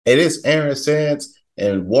It is Aaron Sands,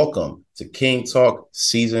 and welcome to King Talk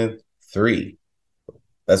Season 3.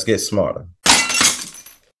 Let's get smarter.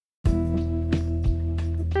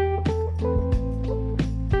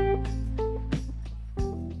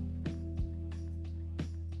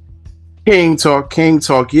 King Talk, King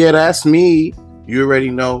Talk. Yeah, that's me. You already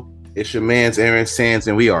know it's your man's Aaron Sands,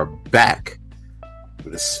 and we are back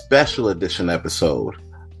with a special edition episode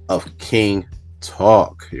of King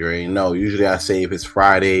Talk. You already know. Usually I save his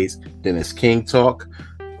Fridays, then it's King Talk.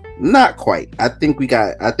 Not quite. I think we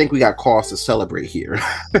got cause to celebrate here.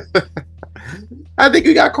 I think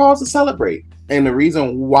we got cause to celebrate. And the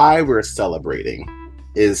reason why we're celebrating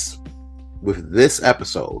is with this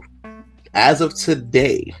episode. As of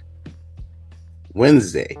today,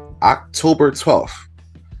 Wednesday, October 12th,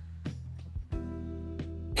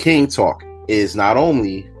 King Talk is not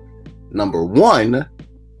only number one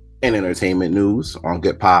in entertainment news on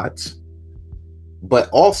Good Pods, but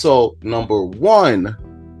also number one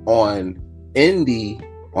on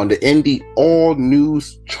the indie all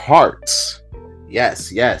news charts.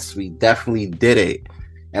 Yes, we definitely did it.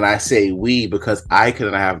 And I say we because I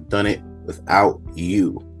couldn't have done it without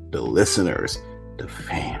you, the listeners, the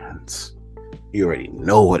fans. You already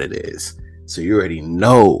know what it is. So you already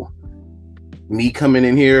know me coming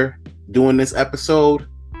in here doing this episode.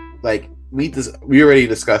 Like we already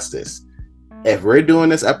discussed this. If we're doing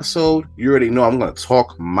this episode, you already know I'm going to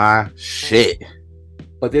talk my shit.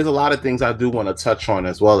 But there's a lot of things I do want to touch on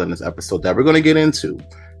as well in this episode that we're going to get into.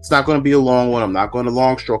 It's not going to be a long one. I'm not going to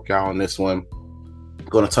long stroke y'all on this one. I'm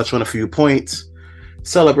going to touch on a few points,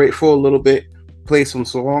 celebrate for a little bit, play some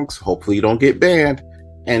songs. Hopefully you don't get banned.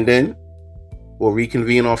 And then we'll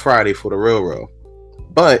reconvene on Friday for the real.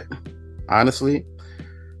 But honestly,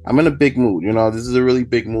 I'm in a big mood. You know, this is a really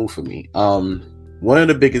big mood for me. One of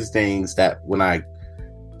the biggest things that when I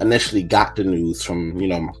initially got the news from,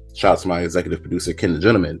 shout out to my executive producer, Ken the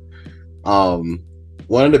Gentleman. One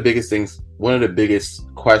of the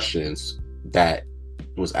biggest questions that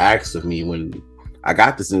was asked of me when I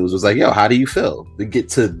got this news was like, yo, how do you feel to get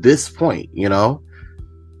to this point,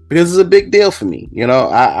 Because it's a big deal for me.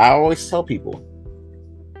 I always tell people,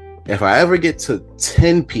 if I ever get to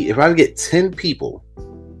 10 people, if I get 10 people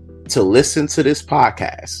to listen to this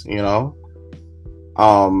podcast,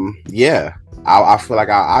 I feel like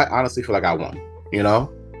I honestly feel like I won,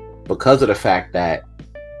 because of the fact that,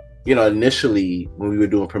 initially when we were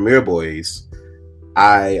doing Premiere Boys,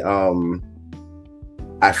 I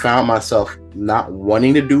found myself not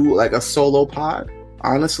wanting to do like a solo pod,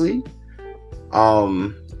 honestly.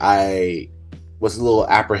 I was a little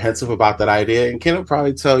apprehensive about that idea, and Ken will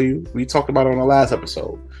probably tell you, we talked about it on the last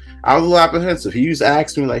episode. I was a little apprehensive. He used to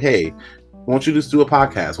ask me like, hey, won't you just do a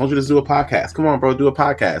podcast? Come on, bro, do a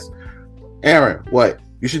podcast. Aaron, what?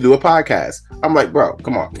 You should do a podcast. I'm like, bro,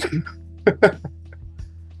 come on.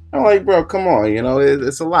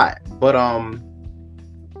 It's a lot. But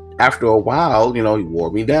after a while, he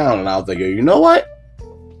wore me down, and I was like, yo, you know what?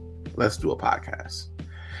 Let's do a podcast.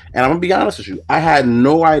 And I'm gonna be honest with you, I had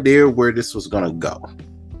no idea where this was gonna go.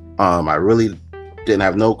 I really didn't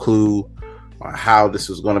have no clue on how this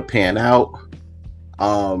was gonna pan out.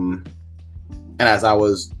 And as I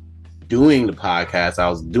was doing the podcast, I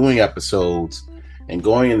was doing episodes and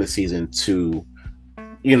going into season 2,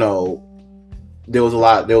 there was a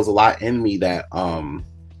lot in me that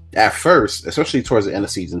at first, especially towards the end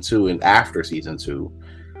of season 2 and after season 2,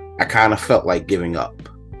 I kind of felt like giving up.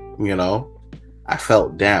 I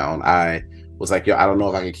felt down. I was like, yo, I don't know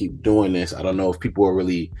if I can keep doing this. I don't know if people are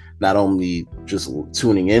really not only just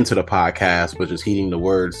tuning into the podcast, but just heeding the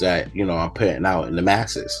words that, I'm putting out in the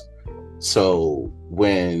masses. So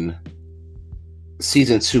when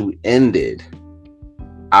season 2 ended,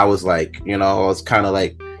 I was like, I was kind of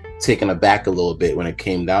like taken aback a little bit when it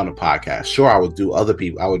came down to podcasts. Sure, I would do other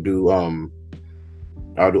people. I would do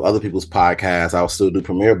other people's podcasts. I'll still do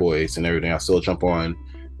Premiere Boys and everything. I'll still jump on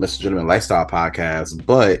Mr. Gentleman Lifestyle podcast,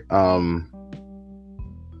 but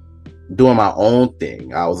doing my own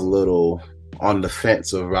thing, I was a little on the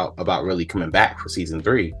fence about really coming back for season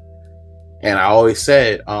 3. And I always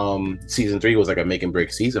said season 3 was like a make and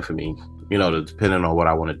break season for me, depending on where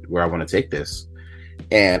I want to take this.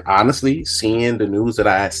 And honestly, seeing the news that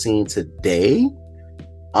I seen today,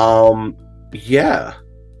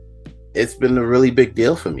 it's been a really big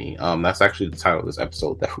deal for me. That's actually the title of this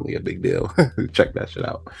episode. Definitely a big deal. Check that shit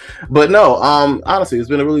out. But no, honestly, it's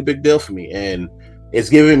been a really big deal for me, and it's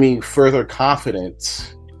given me further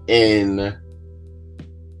confidence in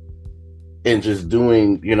just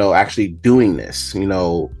doing, actually doing this.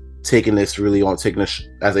 Taking this really on,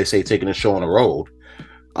 as they say, taking the show on the road.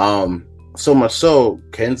 So much so,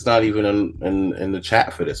 Ken's not even in the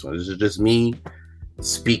chat for this one. This is just me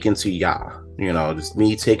speaking to y'all. You know, just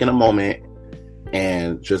me taking a moment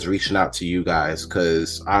and just reaching out to you guys.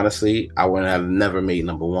 Because honestly, I wouldn't have never made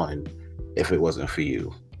number one if it wasn't for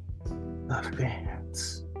you. Love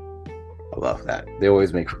fans. I love that. They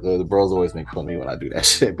always make the bros always make fun of me when I do that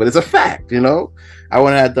shit, but it's a fact, you know. I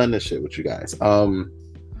wouldn't have done this shit with you guys.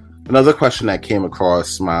 Another question that came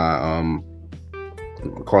across my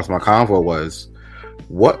convo was,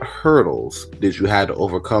 what hurdles did you have to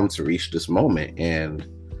overcome to reach this moment? And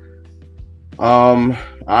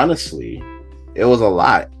honestly, it was a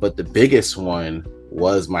lot, but the biggest one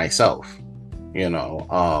was myself. You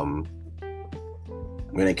know,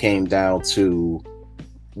 when it came down to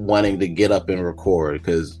wanting to get up and record,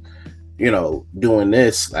 because you know, doing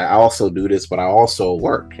this, I also do this, but I also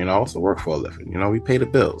work. You know, I also work for a living. You know, we pay the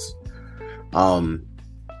bills.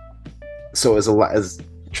 So it's a lot. It's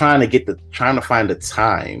trying to find the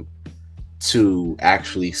time to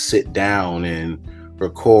actually sit down and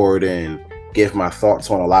record and give my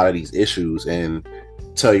thoughts on a lot of these issues and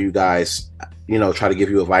tell you guys, you know, try to give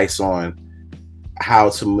you advice on how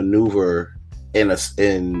to maneuver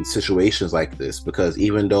in situations like this. Because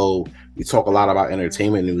even though we talk a lot about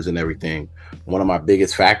entertainment news and everything, one of my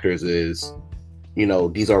biggest factors is, you know,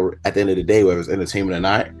 these are, at the end of the day, whether it's entertainment or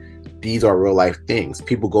not, these are real life things.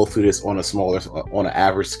 People go through this on an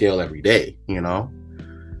average scale every day, you know?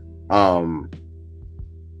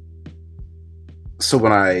 So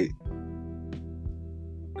when I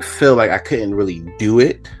feel like I couldn't really do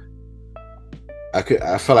it, I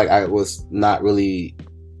felt like I was not really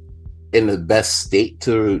in the best state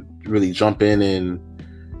to really jump in and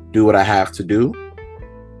do what I have to do.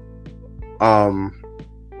 I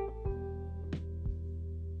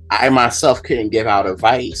myself couldn't give out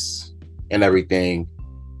advice and everything,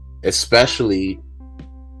 especially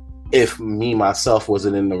if me myself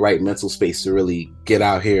wasn't in the right mental space to really get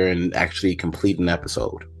out here and actually complete an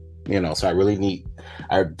episode, you know. So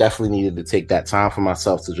I definitely needed to take that time for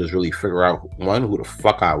myself to just really figure out, one, who the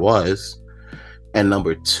fuck I was, and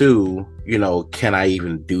number two, you know, can I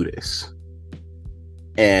even do this?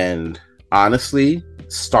 And honestly,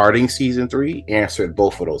 starting season 3 answered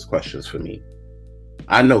both of those questions for me.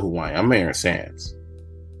 I know who I am. I'm Aaron Sands.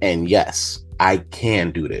 And yes, I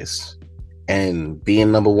can do this. And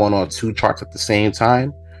being number one on 2 charts at the same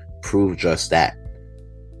time proved just that.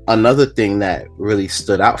 Another thing that really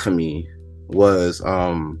stood out for me was a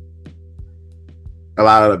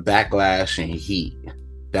lot of the backlash and heat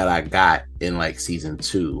that I got in like season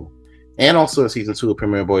 2 and also in season 2 of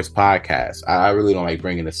Premier Boys podcast. I really don't like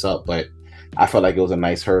bringing this up, but I felt like it was a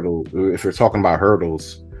nice hurdle. If you're talking about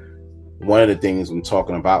hurdles, one of the things I'm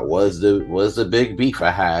talking about was the big beef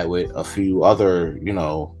I had with a few other, you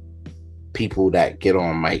know, people that get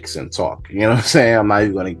on mics and talk. You know what I'm saying? I'm not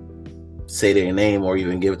even going to say their name or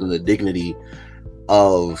even give them the dignity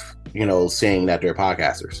of, you know, saying that they're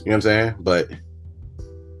podcasters. You know what I'm saying? But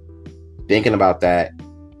thinking about that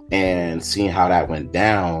and seeing how that went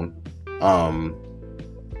down,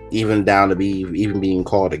 even down to being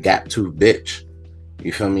called a gap tooth bitch.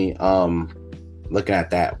 You feel me? Looking at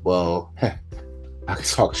that, well, I can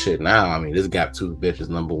talk shit now. I mean, this gap tooth bitch is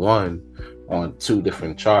number 1 on 2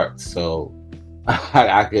 different charts, so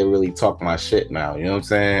I can really talk my shit now. You know what I'm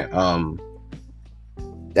saying?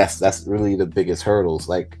 That's really the biggest hurdles.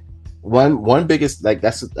 Like one biggest, like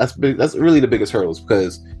that's really the biggest hurdles,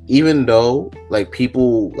 because even though like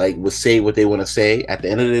people like would say what they want to say, at the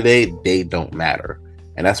end of the day, they don't matter.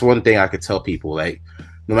 And that's one thing I could tell people, like,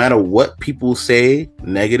 no matter what people say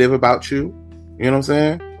negative about you, you know what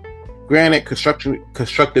I'm saying? Granted,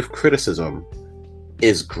 constructive criticism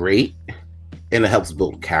is great and it helps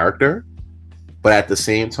build character, but at the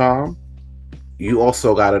same time, you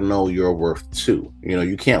also got to know your worth too. You know,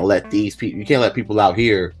 you can't let people out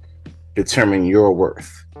here determine your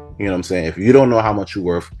worth. You know what I'm saying? If you don't know how much you're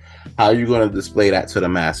worth, how are you going to display that to the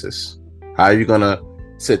masses? How are you going to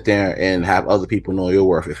sit there and have other people know your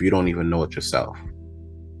worth if you don't even know it yourself?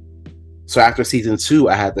 So after season 2,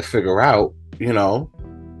 I had to figure out, you know,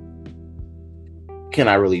 can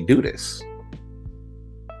I really do this?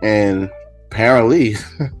 And apparently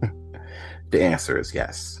the answer is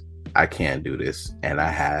yes. I can do this, and I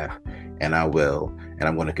have, and I will, and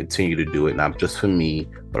I'm going to continue to do it, not just for me,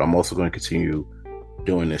 but I'm also going to continue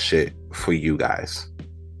doing this shit for you guys.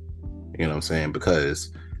 You know what I'm saying?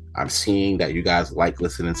 Because I'm seeing that you guys like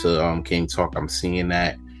listening to King Talk. I'm seeing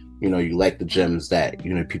that, you know, you like the gems that,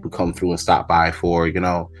 you know, people come through and stop by for. You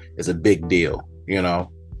know, it's a big deal. You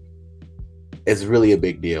know, it's really a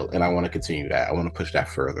big deal, and I want to continue that. I want to push that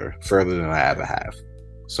further than I ever have.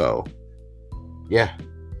 So, yeah.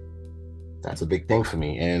 That's a big thing for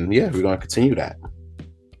me. And yeah, we're going to continue that.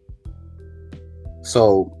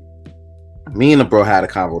 So me and the bro had a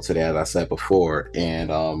convo today, as I said before. And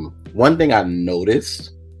one thing I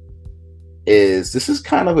noticed is this is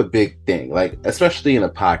kind of a big thing, like especially in the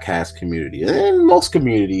podcast community and most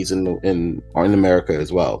communities in America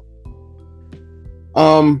as well.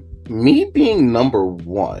 Me being number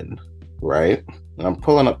one, right? And I'm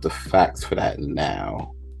pulling up the facts for that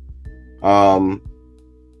now.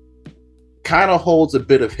 Kind of holds a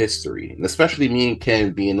bit of history, and especially me and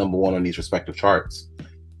Ken being number one on these respective charts,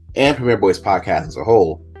 and Premier Boys podcast as a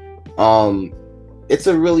whole. It's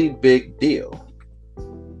a really big deal.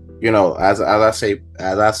 You know, as I say,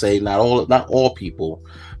 not all people,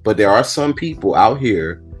 but there are some people out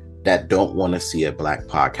here that don't want to see a black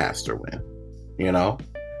podcaster win, you know,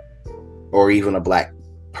 or even a black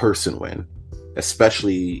person win,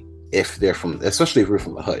 especially if we're from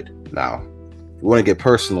the hood. Now, if we want to get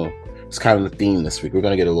personal, it's kind of the theme this week. We're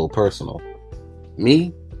going to get a little personal.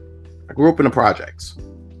 Me, I grew up in the projects,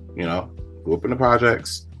 you know,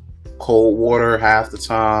 cold water half the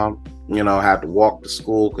time, you know, had to walk to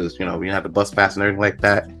school because, you know, we didn't have the bus pass and everything like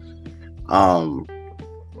that. And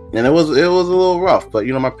it was a little rough, but,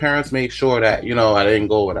 you know, my parents made sure that, you know, I didn't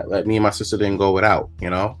go without, like me and my sister didn't go without, you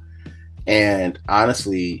know, and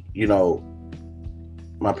honestly, you know,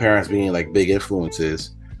 my parents being like big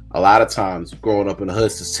influences, a lot of times growing up in the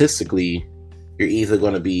hood, statistically, you're either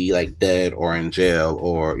going to be like dead or in jail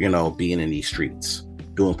or, you know, being in these streets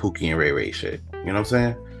doing Pookie and Ray Ray shit. You know what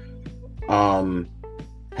I'm saying?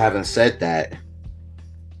 Having said that,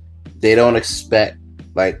 they don't expect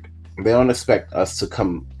us to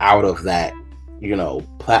come out of that, you know,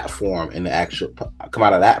 platform and come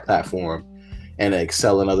out of that platform and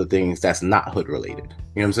excel in other things that's not hood related.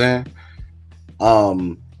 You know what I'm saying?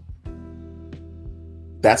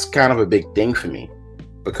 That's kind of a big thing for me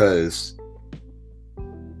because,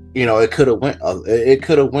 you know, it could have went other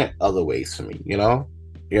ways for me, you know,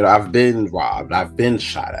 I've been robbed, I've been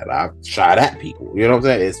shot at people, you know what I'm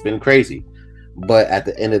saying? It's been crazy, but at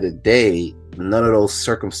the end of the day, none of those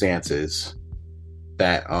circumstances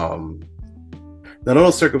that I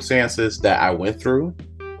went through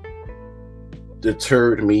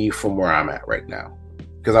deterred me from where I'm at right now.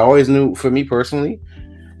 Because I always knew, for me personally,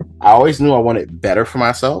 I wanted better for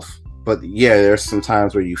myself. But yeah, there's some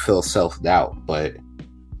times where you feel self-doubt, but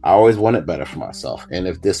I always wanted better for myself. And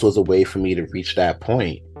if this was a way for me to reach that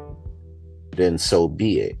point, then so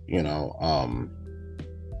be it, you know.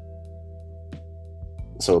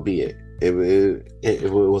 So be it.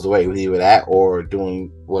 It was a way, either that or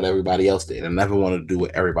doing what everybody else did. I never wanted to do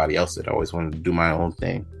what everybody else did. I always wanted to do my own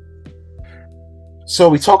thing. So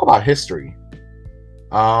we talk about history.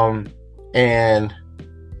 And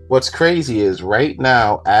what's crazy is right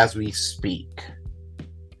now, as we speak,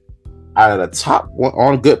 out of the top one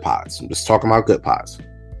on Good Pods, I'm just talking about Good Pods,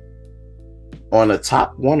 on the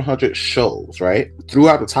top 100 shows, right?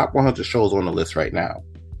 Throughout the top 100 shows on the list right now,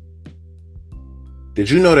 did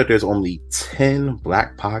you know that there's only 10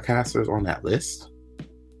 black podcasters on that list?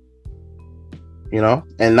 You know,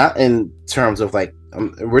 and not in terms of like,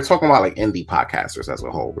 we're talking about like indie podcasters as a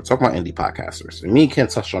whole. We're talking about indie podcasters. And me and Ken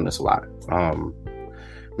touched on this a lot. Me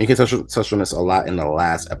and Ken touched on this a lot in the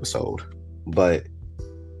last episode. But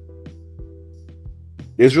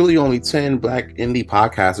there's really only 10 black indie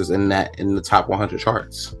podcasters in the top 100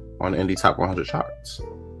 charts, on the indie top 100 charts.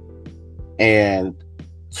 And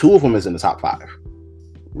 2 of them is in the top 5,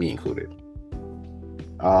 me included.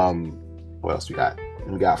 What else we got?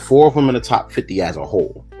 We got 4 of them in the top 50 as a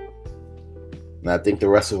whole. And I think the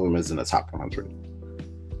rest of them is in the top 100.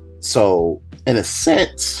 So, in a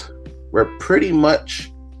sense, we're pretty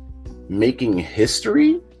much making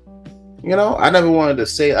history. You know, I never wanted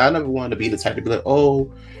to be the type to be like,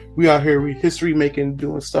 oh, we out here, we history making,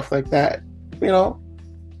 doing stuff like that, you know.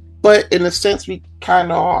 But in a sense, we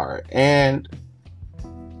kind of are. And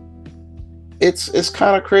it's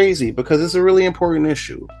kind of crazy because it's a really important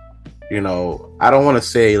issue. You know, I don't want to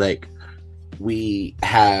say like we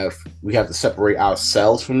have to separate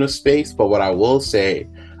ourselves from this space, but what I will say,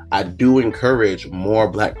 I do encourage more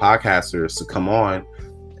black podcasters to come on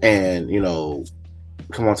and, you know,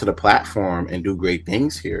 come onto the platform and do great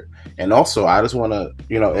things here. And also, I just want to,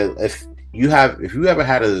 you know, if you ever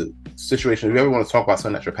had a situation, if you ever want to talk about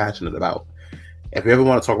something that you're passionate about, if you ever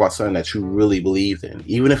want to talk about something that you really believe in,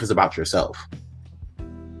 even if it's about yourself,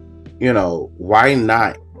 you know, why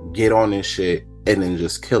not get on this shit and then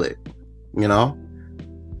just kill it? You know,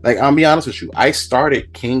 like, I'll be honest with you, I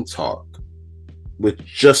started King Talk with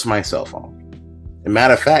just my cell phone. As a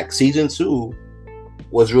matter of fact, season 2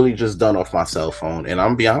 was really just done off my cell phone. And I'm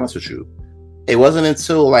gonna be honest with you, it wasn't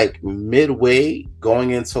until like midway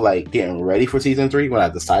going into like getting ready for season 3 when I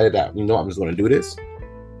decided that, you know, I'm just going to do this.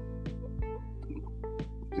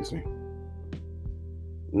 Excuse me.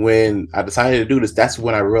 When I decided to do this, that's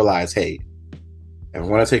when I realized, hey, if I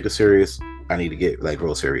want to take it serious, I need to get like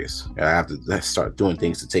real serious. And I have to start doing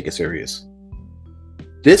things to take it serious.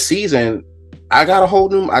 This season, I got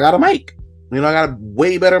a mic. You know, I got a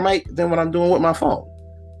way better mic than what I'm doing with my phone.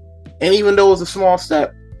 And even though it's a small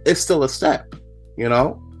step, it's still a step. You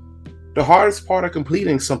know, the hardest part of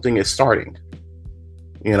completing something is starting.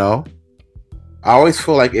 You know, I always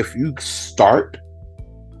feel like if you start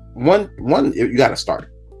one, you got to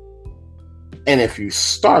start. And if you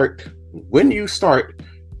start, when you start,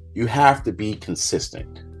 you have to be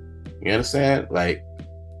consistent. You understand? Like,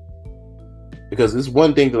 because it's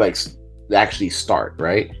one thing to like actually start,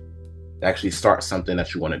 right? Actually start something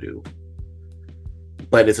that you want to do.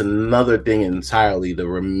 But it's another thing entirely to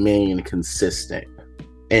remain consistent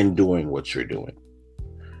in doing what you're doing.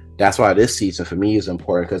 That's why this season for me is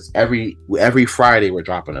important, because every Friday we're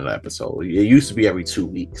dropping an episode. It used to be every 2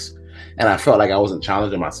 weeks. And I felt like I wasn't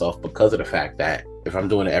challenging myself because of the fact that if I'm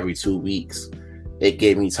doing it every 2 weeks, it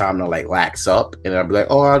gave me time to like lax up, and I'd be like,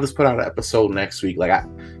 oh, I'll just put out an episode next week. Like, you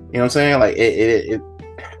know what I'm saying? Like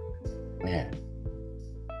man,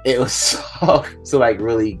 it was tough to like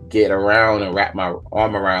really get around and wrap my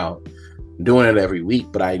arm around doing it every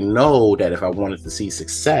week. But I know that if I wanted to see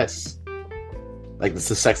success, like the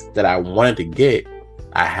success that I wanted to get,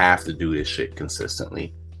 I have to do this shit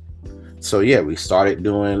consistently. So yeah, we started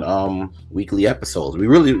doing weekly episodes. We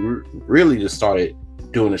really just started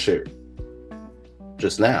doing the shit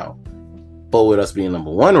just now. But with us being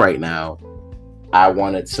number 1 right now, I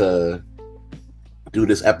wanted to do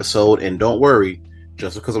this episode. And don't worry,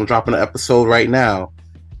 just because I'm dropping an episode right now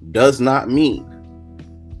does not mean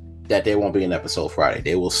that there won't be an episode Friday.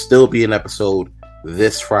 There will still be an episode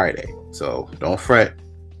this Friday. So don't fret.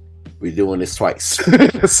 We're doing this twice.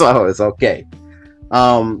 So it's okay.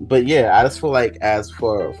 But yeah, I just feel like as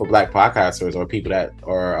for Black podcasters or people that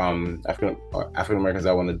are African Americans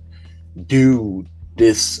that want to do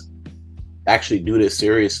this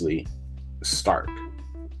seriously, start.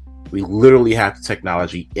 We literally have the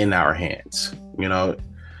technology in our hands. You know,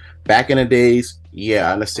 back in the days, yeah,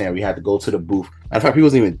 I understand we had to go to the booth. In fact, people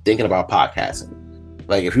wasn't even thinking about podcasting.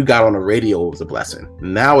 Like, if you got on the radio, it was a blessing.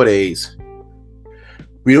 Nowadays,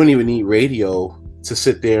 we don't even need radio to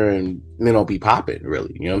sit there and, you know, be popping,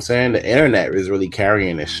 really. You know what I'm saying? The internet is really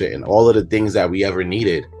carrying this shit, and all of the things that we ever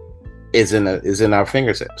needed is in our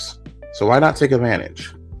fingertips. So why not take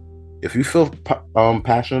advantage? If you feel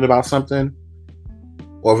passionate about something,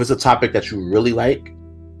 or if it's a topic that you really like,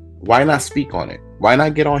 why not speak on it? Why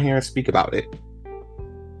not get on here and speak about it?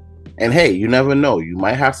 And hey, you never know. You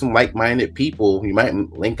might have some like-minded people. You might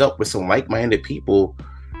link up with some like-minded people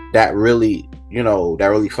that really, you know, that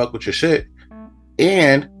really fuck with your shit.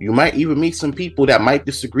 And you might even meet some people that might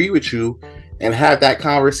disagree with you and have that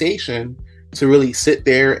conversation to really sit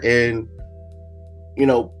there and, you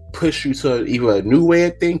know, push you to either a new way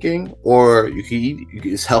of thinking, or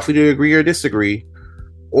it's healthy to agree or disagree,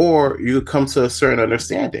 or you could come to a certain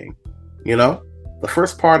understanding. You know, the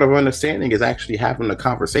first part of understanding is actually having a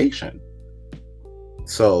conversation.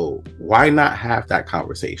 So why not have that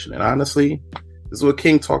conversation? And honestly, this is what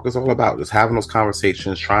King Talk is all about. Just having those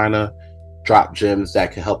conversations, trying to drop gems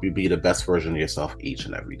that can help you be the best version of yourself each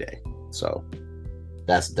and every day. So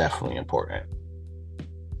that's definitely important.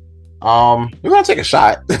 We're gonna take a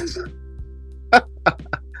shot to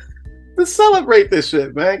celebrate this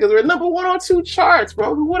shit, man, because we're number 1 on 2 charts,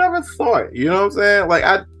 bro. Who would ever thought? You know what I'm saying? Like,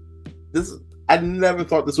 I never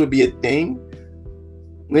thought this would be a thing,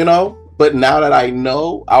 you know. But now that I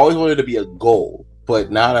know, I always wanted it to be a goal. But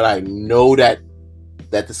now that I know that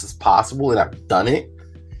this is possible and I've done it,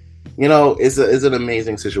 you know, it's an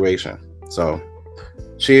amazing situation. So,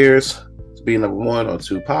 cheers to being number 1 on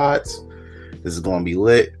 2 pods. This is going to be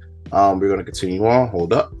lit. We're going to continue on.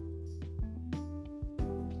 Hold up.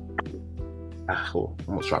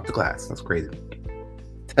 Almost dropped the glass. That's crazy.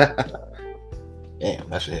 Damn,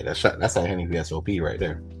 that's that Henny VSOP right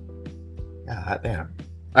there. God damn.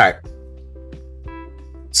 All right.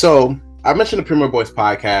 So I mentioned the Premier Boys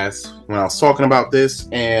podcast when I was talking about this,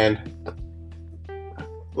 and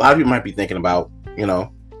a lot of you might be thinking about, you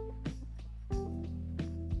know, a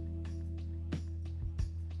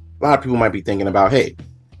lot of people might be thinking about, hey,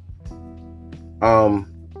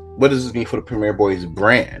 what does this mean for the Premier Boys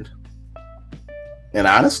brand? And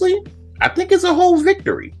honestly, I think it's a whole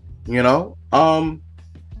victory. You know,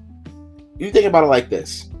 you think about it like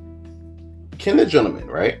this: Ken the Gentleman,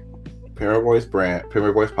 right? Premier Boys brand,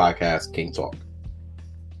 Premier Boys podcast, King Talk.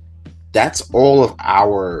 that's all of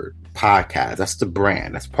our podcast. That's the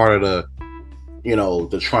brand. That's part of the,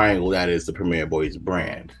 the triangle that is the Premier Boys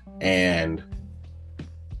brand. And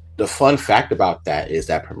the fun fact about that is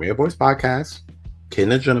that Premier Boys podcast,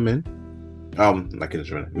 Kid and Gentleman, not Kid and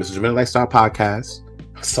Gentleman, Mr. Gentleman Lifestyle Podcast.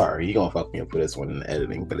 Sorry, you're gonna fuck me up for this one in the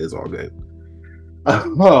editing, but it's all good.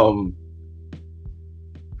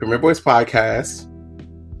 Premier Boys Podcast,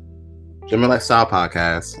 Gentleman Lifestyle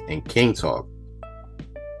Podcast, and King Talk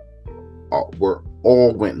were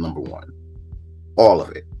all went number one. All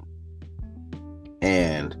of it.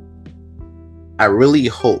 And I really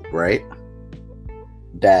hope, right,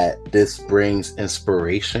 that this brings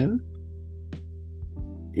inspiration,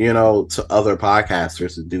 to other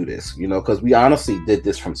podcasters to do this, because we honestly did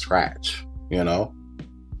this from scratch,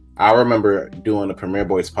 I remember doing the Premier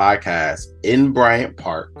Boys podcast in Bryant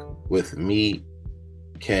Park with me,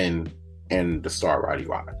 Ken, and the Star Roddy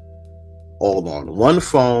Rod, all on one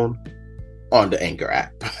phone on the Anchor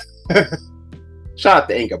app. Shout out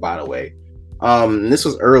to Anchor, by the way. This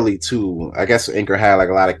was early too. I guess Anchor had like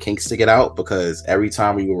a lot of kinks to get out, because every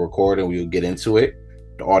time we would record and we would get into it,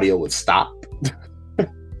 the audio would stop.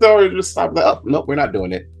 So we just stopped. Like, oh, nope, we're not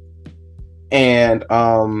doing it. And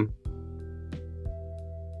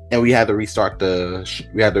we had to restart the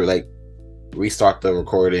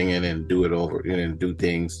recording and then do it over and then do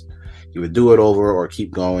things. You would do it over or keep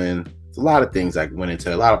going. There's a lot of things that went into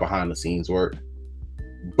it, a lot of behind the scenes work.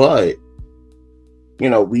 But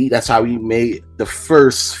that's how we made the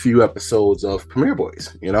first few episodes of Premier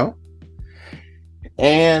Boys,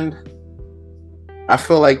 and I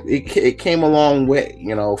feel like it came a long way,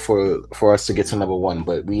 for us to get to number one,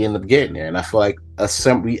 but we ended up getting there. And I feel like I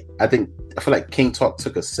feel like King Talk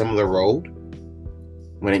took a similar road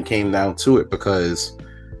when it came down to it, because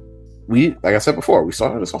like I said before, we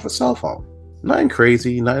started this off a cell phone. Nothing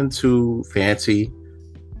crazy, nothing too fancy,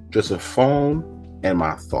 just a phone and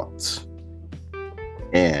my thoughts.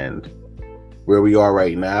 And where we are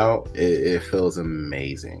right now, it feels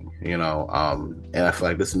amazing, and I feel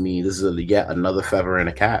like this is yet another feather in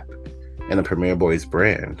a cap in the Premier Boys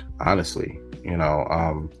brand, honestly.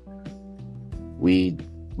 We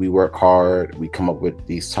work hard, we come up with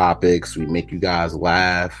these topics, we make you guys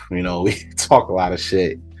laugh, we talk a lot of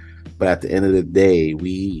shit, but at the end of the day,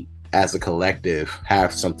 we as a collective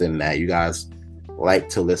have something that you guys like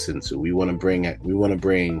to listen to. We want to bring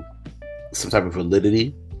some type of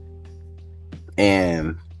validity,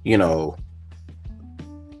 and we want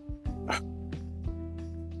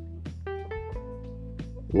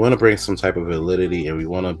to bring some type of validity, and we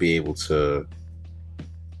want to be able to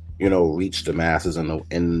reach the masses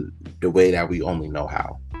in the way that we only know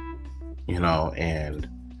how, and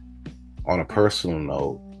on a personal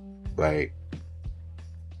note, like,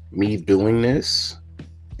 me doing this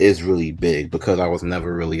is really big, because I was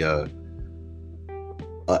never really a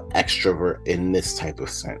extrovert in this type of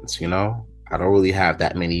sense. I don't really have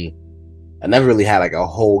that many. I never really had like a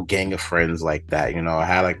whole gang of friends like that. I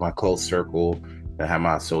had like my close circle and I had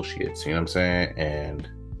my associates, you know what I'm saying? And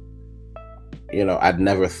I'd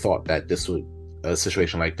never thought that a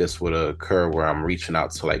situation like this would occur, where I'm reaching out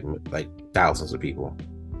to like thousands of people.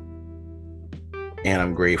 And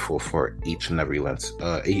I'm grateful for each and every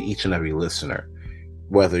listener,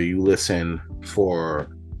 whether you listen for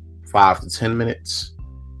 5 to 10 minutes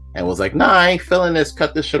and was like, nah, I ain't feeling this,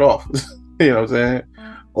 cut this shit off. You know what I'm saying?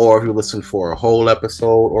 Or if you listen for a whole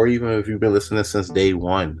episode, or even if you've been listening since day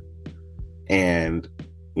one, and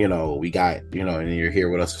we got, and you're here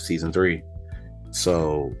with us for season 3.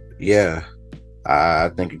 So yeah, I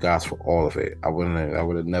thank you guys for all of it. I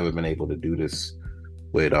would have never been able to do this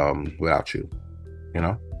without you,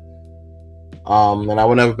 and I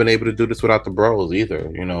would never been able to do this without the bros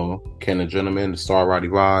either. Ken the Gentleman, the Star Roddy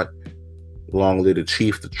Rod, long live the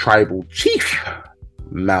chief, the tribal chief,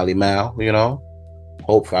 Mally Mal.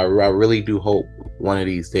 Hope I really do hope one of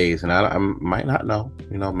these days, and I might not know.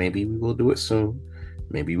 Maybe we will do it soon.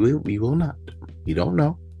 Maybe we will not. We don't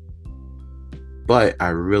know. But I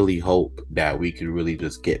really hope that we could really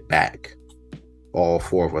just get back, all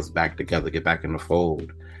 4 of us back together, get back in the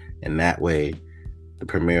fold, and that way the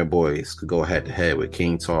Premier Boys could go head to head with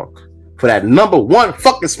King Talk for that number 1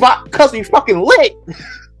 fucking spot, because we fucking lit.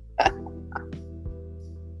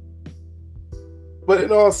 But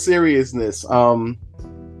in all seriousness,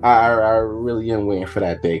 I really am waiting for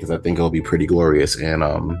that day, because I think it'll be pretty glorious. And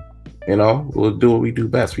we'll do what we do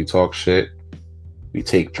best. We talk shit, we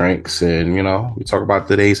take drinks, and we talk about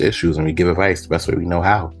today's issues, and we give advice the best way we know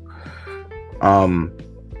how.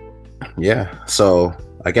 Yeah. So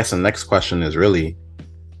I guess the next question is really,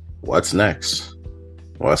 what's next?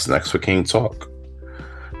 What's next for King Talk?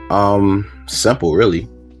 Simple, really.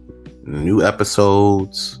 new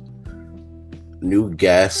episodes, new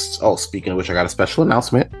guests. Oh, speaking of which, I got a special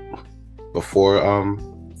announcement before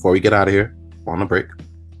we get out of here on the break.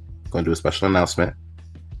 I'm going to do a special announcement.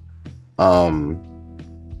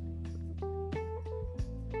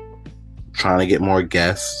 Trying to get more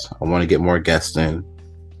guests. I want to get more guests in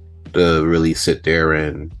to really sit there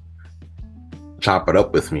and chop it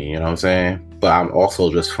up with me, you know what I'm saying? But I'm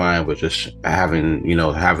also just fine with just having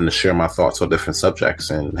to share my thoughts on different subjects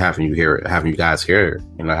and having you guys hear,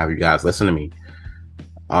 have you guys listen to me.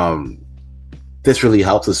 This really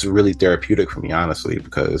helps. It's really therapeutic for me, honestly,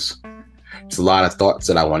 because it's a lot of thoughts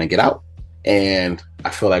that I want to get out. And I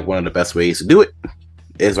feel like one of the best ways to do it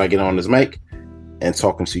is by getting on this mic and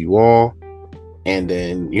talking to you all, and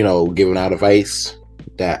then, giving out advice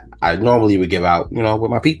that I normally would give out, with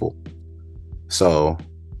my people. So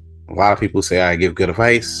a lot of people say I give good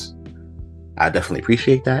advice. I definitely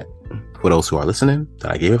appreciate that for those who are listening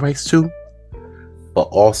that I give advice to. But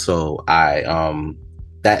also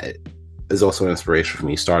that is also an inspiration for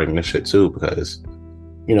me starting this shit too, because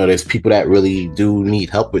there's people that really do need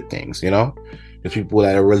help with things. There's people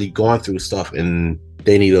that are really going through stuff and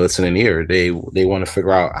they need a listening ear. They want to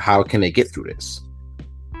figure out how can they get through this.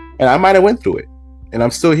 And I might have went through it, and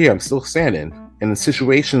I'm still here. I'm still standing in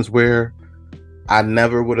situations where I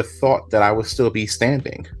never would have thought that I would still be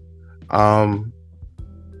standing.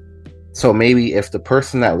 So maybe if the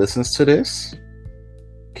person that listens to this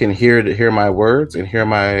can hear my words and hear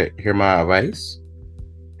my advice,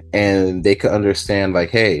 and they could understand, like,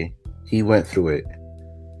 hey, he went through it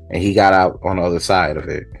and he got out on the other side of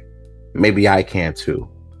it. Maybe I can too.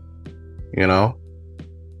 Then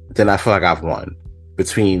I feel like I've won.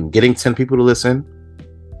 Between getting 10 people to listen,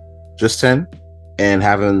 just 10, and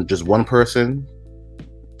having just one person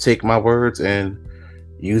take my words and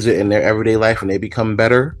use it in their everyday life and they become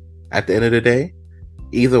better at the end of the day,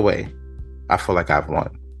 either way, I feel like I've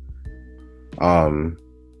won.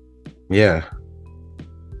 Yeah,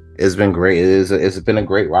 it's been great. It's been a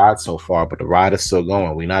great ride so far, but the ride is still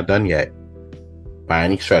going. We're not done yet. By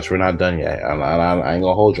any stretch, we're not done yet. I ain't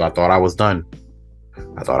gonna hold you. I thought I was done.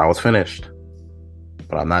 I thought I was finished,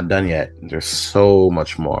 but I'm not done yet. There's so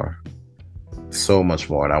much more,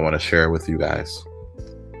 and I want to share it with you guys.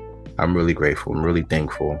 I'm really grateful. I'm really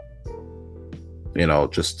thankful.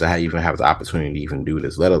 Just to even have the opportunity to even do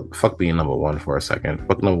this. Fuck being number one for a second.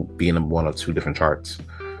 Fuck being number one on 2 different charts.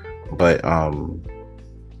 But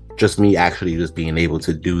just me actually just being able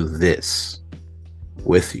to do this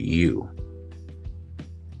with you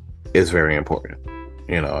is very important.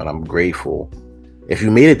 And I'm grateful. If you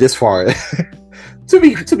made it this far, to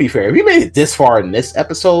be fair, if you made it this far in this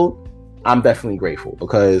episode, I'm definitely grateful,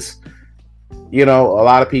 because a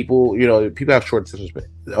lot of people, people have short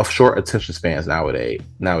attention spans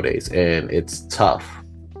nowadays, and it's tough,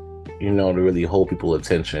 to really hold people's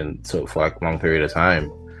attention for like a long period of time.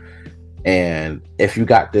 And if you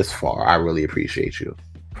got this far, I really appreciate you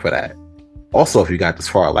for that. Also, if you got this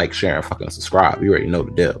far, like, share, and fucking subscribe. You already know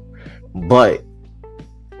the deal. But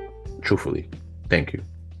truthfully, thank you.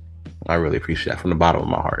 I really appreciate that from the bottom of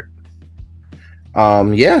my heart.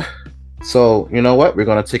 Yeah. So, you know what? We're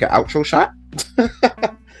going to take an outro shot.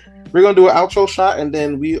 We're going to do an outro shot, and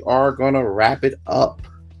then we are going to wrap it up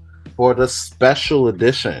for the special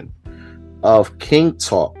edition of King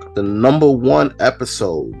Talk, the #1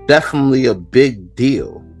 episode. Definitely a big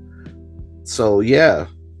deal. So, yeah,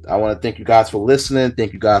 I want to thank you guys for listening.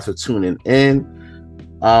 Thank you guys for tuning in.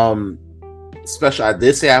 I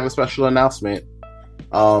did say I have a special announcement,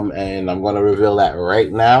 and I'm going to reveal that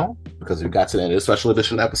right now, because we got to the end of the special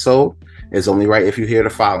edition episode. It's only right if you hear the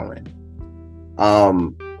following.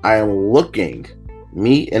 I am looking,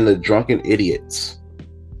 me and the Drunken Idiots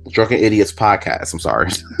podcast, I'm sorry.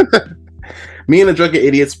 Me and the Drunken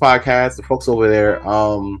Idiots podcast, the folks over there,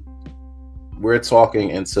 we're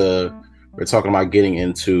talking about getting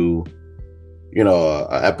into, an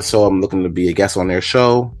episode. I'm looking to be a guest on their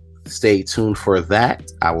show. Stay tuned for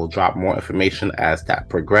that. I will drop more information as that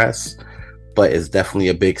progresses, but it's definitely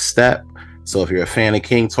a big step. So if you're a fan of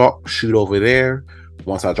King Talk, shoot over there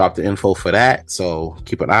once I drop the info for that. So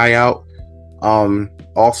keep an eye out.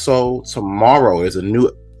 Also, tomorrow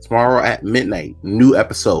at midnight, new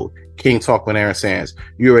episode, King Talk with Aaron Sands.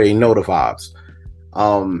 You already know the vibes.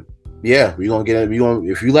 Yeah, we're gonna get it.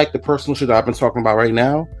 If you like the personal shit that I've been talking about right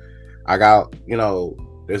now, I got,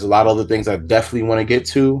 there's a lot of other things I definitely want to get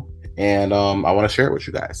to, and I want to share it with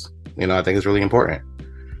you guys. I think it's really important.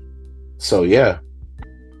 So yeah.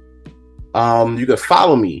 You can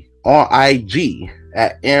follow me on IG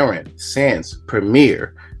at Aaron Sands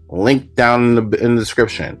Premier. Link down in the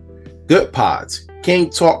description. Good Pods, King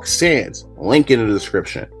Talk Sands, link in the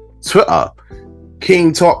description. Twitter,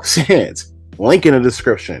 King Talk Sands. Link in the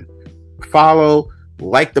description. Follow,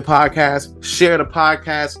 like the podcast, share the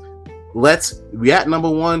podcast. We at number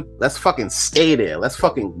 1. Let's fucking stay there. Let's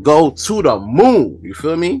fucking go to the moon. You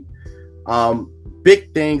feel me?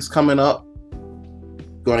 Big things coming up.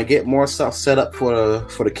 Gonna get more stuff set up for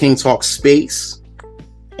the King Talk space.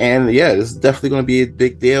 And yeah, this is definitely gonna be a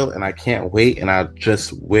big deal, and I can't wait. And I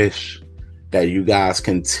just wish that you guys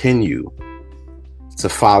continue to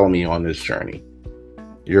follow me on this journey.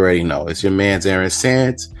 You already know. It's your man, Aaron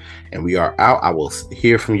Sands, and we are out. I will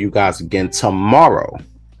hear from you guys again tomorrow,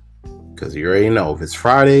 because you already know if it's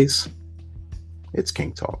Fridays, it's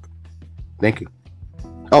King Talk. Thank you.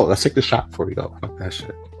 Oh, let's take the shot before we go. Fuck that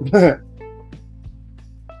shit.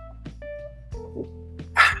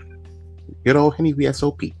 Good old Henny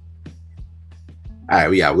VSOP. All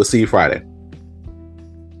right, yeah, we'll see you Friday.